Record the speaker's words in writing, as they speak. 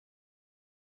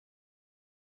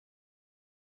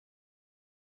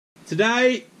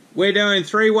Today we're doing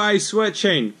three-way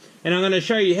switching, and I'm going to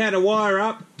show you how to wire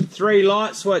up 3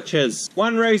 light switches.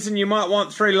 One reason you might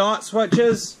want 3 light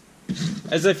switches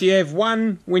is if you have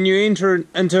one when you enter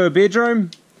into a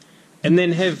bedroom and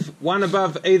then have one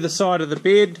above either side of the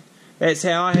bed. That's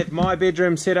how I have my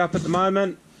bedroom set up at the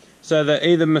moment, so that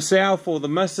either myself or the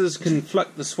missus can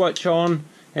flick the switch on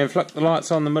and flick the lights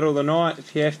on in the middle of the night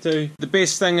if you have to. The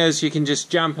best thing is you can just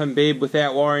jump in bed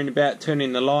without worrying about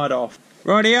turning the light off.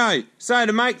 Rightio, so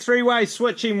to make three-way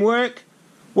switching work,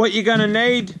 what you're going to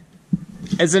need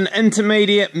is an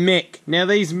intermediate mech. Now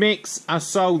these mechs are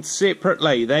sold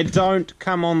separately. They don't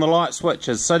come on the light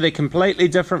switches, so they're completely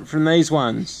different from these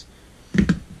ones.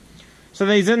 So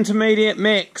these intermediate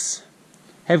mechs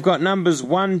have got numbers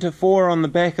 1 to 4 on the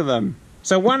back of them.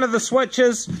 So one of the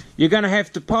switches, you're going to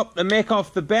have to pop the mech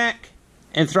off the back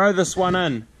and throw this one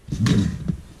in.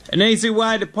 An easy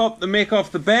way to pop the mech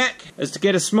off the back is to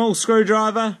get a small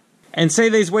screwdriver and see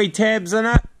these wee tabs in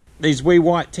it, these wee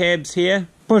white tabs here.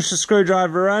 Push the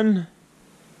screwdriver in,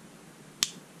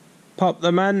 pop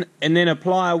them in, and then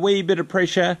apply a wee bit of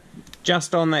pressure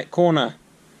just on that corner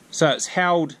so it's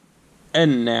held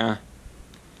in now.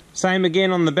 Same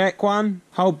again on the back one,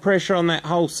 hold pressure on that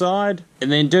whole side, and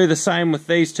then do the same with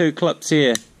these 2 clips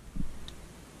here.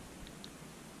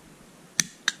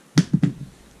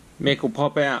 Mech will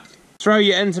pop out. Throw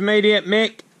your intermediate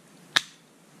mech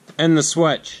in the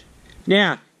switch.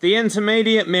 Now, the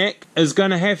intermediate mech is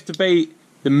going to have to be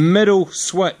the middle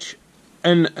switch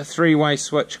in a three-way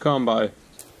switch combo.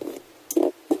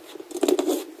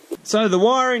 So the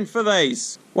wiring for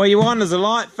these, what you want is a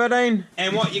light fitting,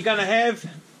 and what you're going to have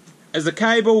is a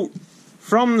cable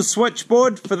from the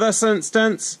switchboard. For this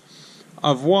instance,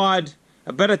 I've wired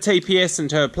a bit of TPS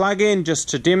into a plug-in just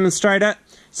to demonstrate it.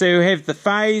 So you have the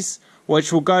phase,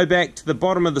 which will go back to the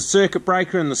bottom of the circuit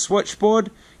breaker in the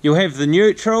switchboard. You'll have the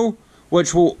neutral,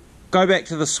 which will go back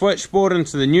to the switchboard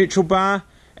into the neutral bar,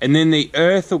 and then the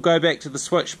earth will go back to the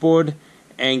switchboard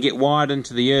and get wired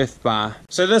into the earth bar.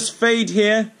 So this feed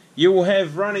here you will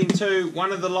have running to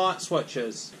one of the light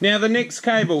switches. Now the next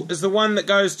cable is the one that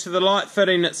goes to the light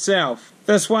fitting itself.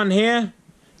 This one here,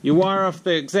 you wire off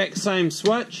the exact same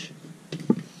switch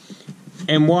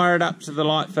and wire it up to the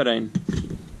light fitting.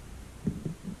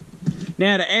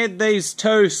 Now to add these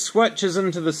 2 switches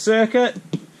into the circuit,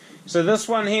 so this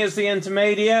one here is the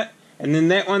intermediate, and then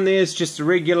that one there is just a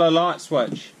regular light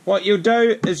switch. What you'll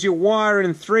do is you'll wire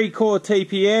in 3-core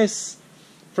TPS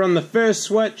from the first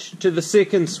switch to the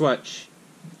second switch,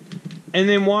 and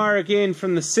then wire again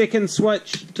from the second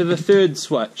switch to the third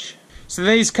switch. So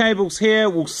these cables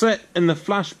here will sit in the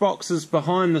flush boxes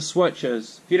behind the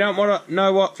switches. If you don't want to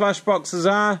know what flush boxes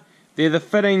are, they're the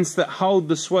fittings that hold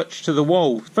the switch to the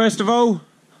wall. First of all,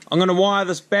 I'm going to wire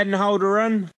this batten holder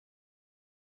in.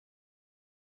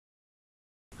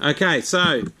 Okay,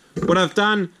 so what I've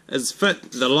done is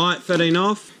fit the light fitting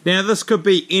off. Now this could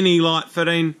be any light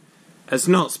fitting. It's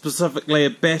not specifically a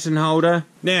batten holder.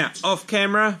 Now, off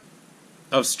camera,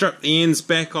 I've stripped the ends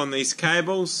back on these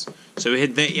cables. So we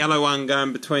had that yellow one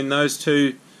going between those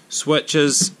 2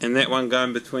 switches and that one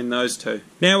going between those 2.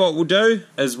 Now what we'll do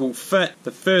is we'll fit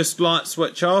the first light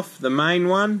switch off, the main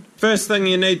one. First thing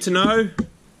you need to know,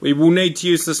 we will need to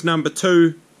use this number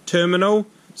 2 terminal.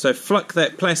 So flick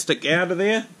that plastic out of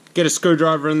there. Get a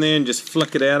screwdriver in there and just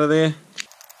flick it out of there.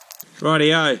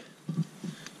 Rightio.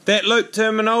 That loop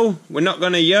terminal we're not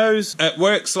going to use. It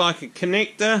works like a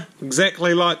connector,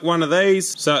 exactly like one of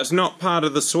these, so it's not part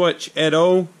of the switch at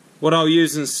all. What I'll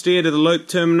use instead of the loop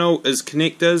terminal is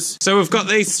connectors. So we've got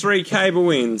these 3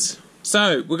 cable ends.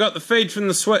 So we've got the feed from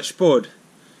the switchboard,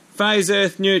 phase,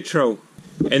 earth, neutral,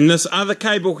 and this other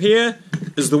cable here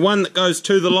is the one that goes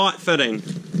to the light fitting.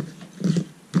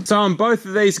 So on both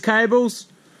of these cables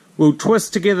we'll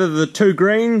twist together the 2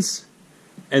 greens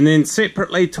and then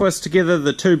separately twist together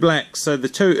the 2 blacks, so the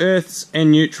 2 earths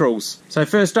and neutrals. So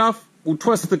first off, we'll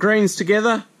twist the greens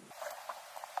together.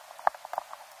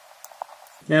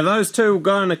 Now those 2 will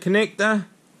go in a connector.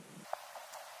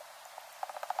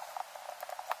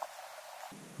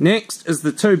 Next is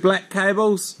the 2 black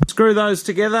cables. Screw those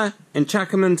together and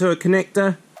chuck them into a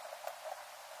connector.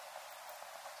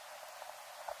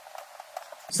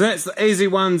 So that's the easy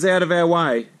ones out of our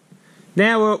way.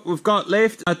 Now what we've got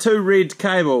left are 2 red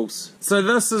cables. So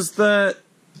this is the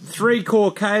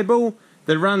 3-core cable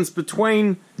that runs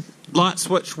between light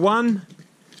switch 1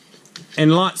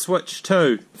 and light switch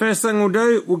 2. First thing we'll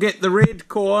do, we'll get the red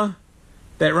core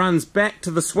that runs back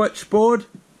to the switchboard,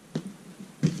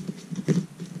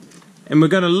 and we're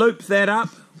going to loop that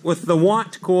up with the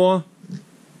white core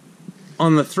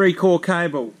on the 3-core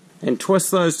cable and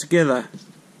twist those together.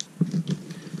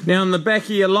 Now on the back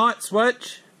of your light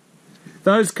switch,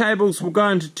 those cables will go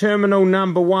into terminal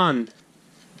number 1.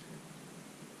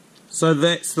 So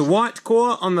that's the white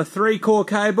core on the 3-core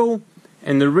cable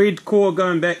and the red core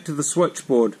going back to the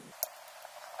switchboard.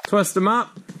 Twist them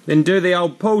up, then do the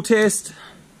old pull test.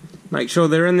 Make sure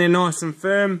they're in there nice and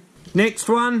firm. Next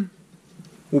one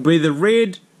will be the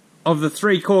red of the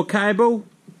 3-core cable.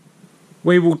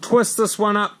 We will twist this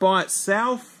one up by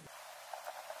itself.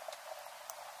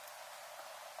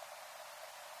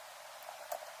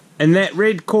 And that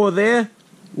red core there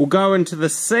will go into the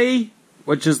C,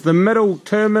 which is the middle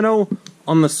terminal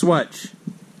on the switch.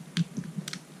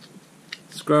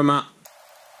 Screw them up.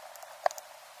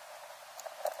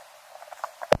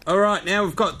 Alright, now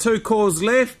we've got 2 cores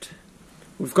left.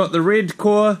 We've got the red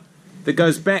core that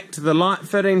goes back to the light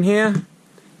fitting here,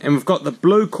 and we've got the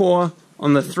blue core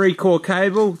on the 3-core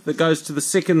cable that goes to the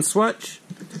second switch.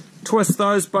 Twist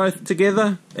those both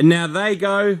together, and now they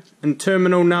go in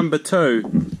terminal number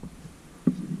 2.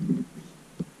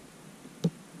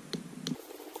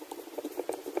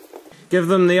 Give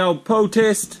them the old pull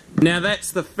test. Now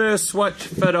that's the first switch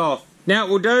fit off. Now what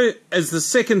we'll do is the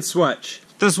second switch.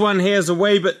 This one here is a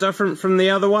wee bit different from the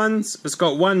other ones. It's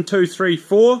got 1, 2, 3,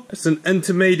 4. It's an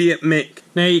intermediate mech.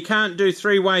 Now you can't do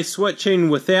 3-way switching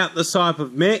without this type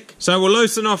of mech. So we'll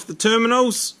loosen off the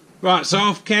terminals. Right, so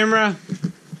off camera,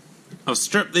 I've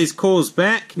stripped these cores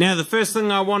back. Now the first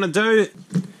thing I want to do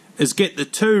is get the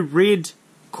 2 red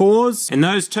cores, and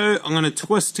those 2 I'm going to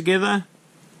twist together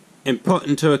and put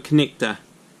into a connector.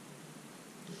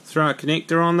 Throw a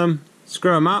connector on them,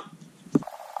 screw them up.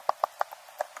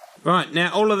 Right,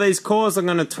 now all of these cores I'm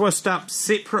going to twist up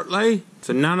separately,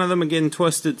 so none of them are getting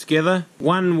twisted together.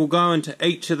 One will go into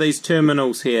each of these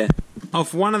terminals here.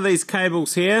 Off one of these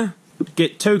cables here,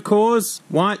 get 2 cores.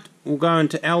 White will go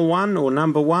into L1 or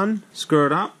number 1, screw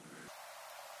it up.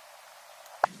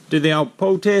 Do the old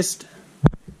pull test.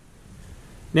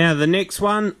 Now the next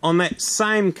one, on that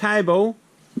same cable,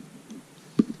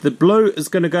 the blue is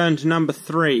going to go into number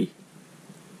 3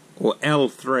 or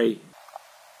L3.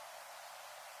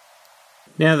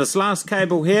 Now this last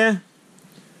cable here,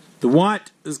 the white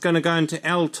is going to go into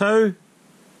L2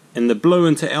 and the blue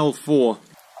into L4.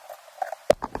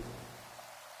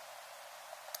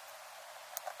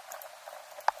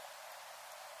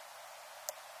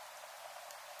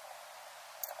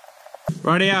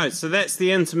 Rightio, so that's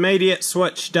the intermediate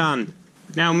switch done.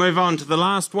 Now we'll move on to the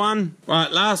last one.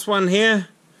 Right, last one here.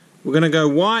 We're going to go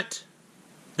white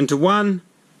into 1,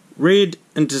 red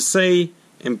into C,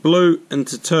 and blue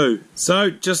into 2. So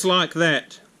just like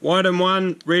that. White in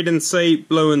 1, red in C,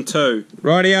 blue in 2.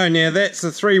 Rightio, now that's the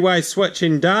 3-way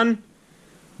switching done.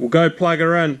 We'll go plug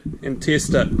her in and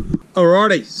test it.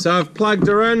 Alrighty, so I've plugged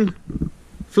her in,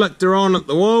 flicked her on at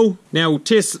the wall. Now we'll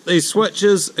test that these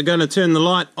switches are going to turn the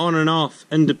light on and off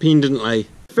independently.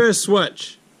 First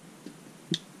switch,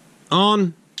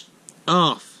 on,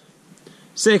 off.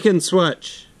 Second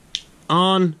switch,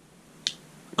 on,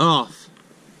 off.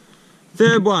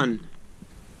 Third one,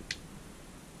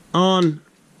 on,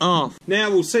 off. Now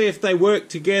we'll see if they work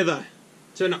together.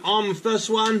 Turn it on with this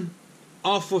one,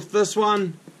 off with this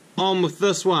one, on with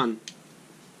this one.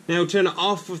 Now we'll turn it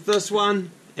off with this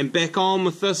one and back on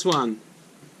with this one.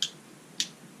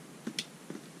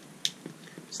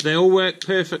 So they all work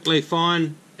perfectly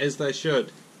fine as they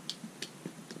should.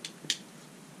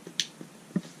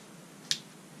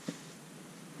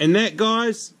 And that,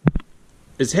 guys,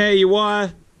 is how you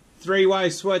wire 3-way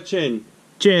switching.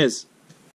 Cheers.